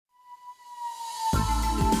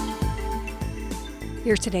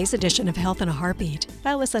Here's today's edition of Health in a Heartbeat.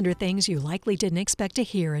 What's under things you likely didn't expect to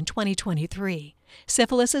hear in 2023.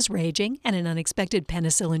 Syphilis is raging, and an unexpected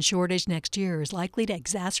penicillin shortage next year is likely to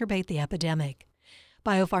exacerbate the epidemic.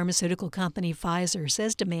 Biopharmaceutical company Pfizer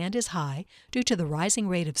says demand is high due to the rising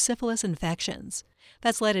rate of syphilis infections.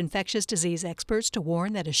 That's led infectious disease experts to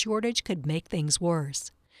warn that a shortage could make things worse.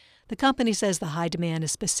 The company says the high demand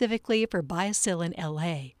is specifically for Bicillin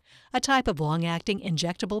LA, a type of long-acting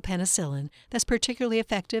injectable penicillin that's particularly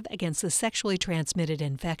effective against the sexually transmitted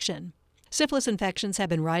infection. Syphilis infections have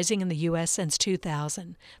been rising in the U.S. since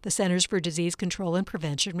 2000. The Centers for Disease Control and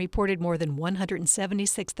Prevention reported more than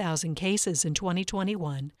 176,000 cases in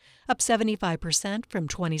 2021, up 75% from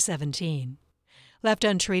 2017. Left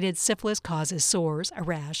untreated, syphilis causes sores, a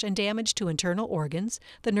rash, and damage to internal organs,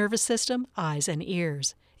 the nervous system, eyes, and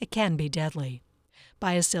ears. It can be deadly.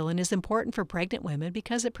 Bicillin is important for pregnant women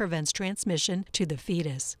because it prevents transmission to the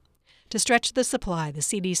fetus. To stretch the supply, the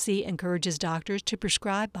CDC encourages doctors to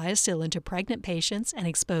prescribe Bicillin to pregnant patients and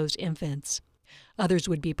exposed infants. Others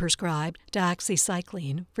would be prescribed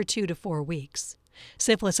daak-suh-sai-kleen for 2 to 4 weeks.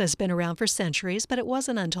 Syphilis has been around for centuries, but it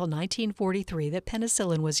wasn't until 1943 that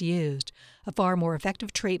penicillin was used, a far more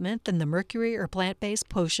effective treatment than the mercury or plant-based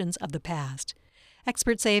potions of the past.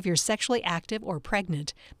 Experts say if you're sexually active or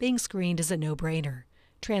pregnant, being screened is a no-brainer.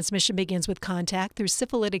 Transmission begins with contact through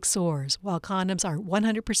syphilitic sores. While condoms aren't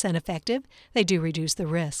 100% effective, they do reduce the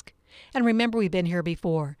risk. And remember, we've been here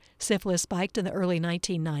before. Syphilis spiked in the early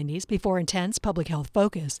 1990s before intense public health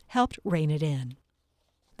focus helped rein it in.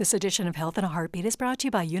 This edition of Health in a Heartbeat is brought to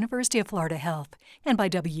you by University of Florida Health and by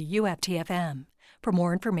WUFT-FM. For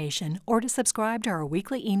more information or to subscribe to our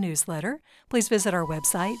weekly e-newsletter, please visit our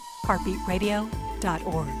website,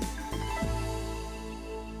 heartbeatradio.org.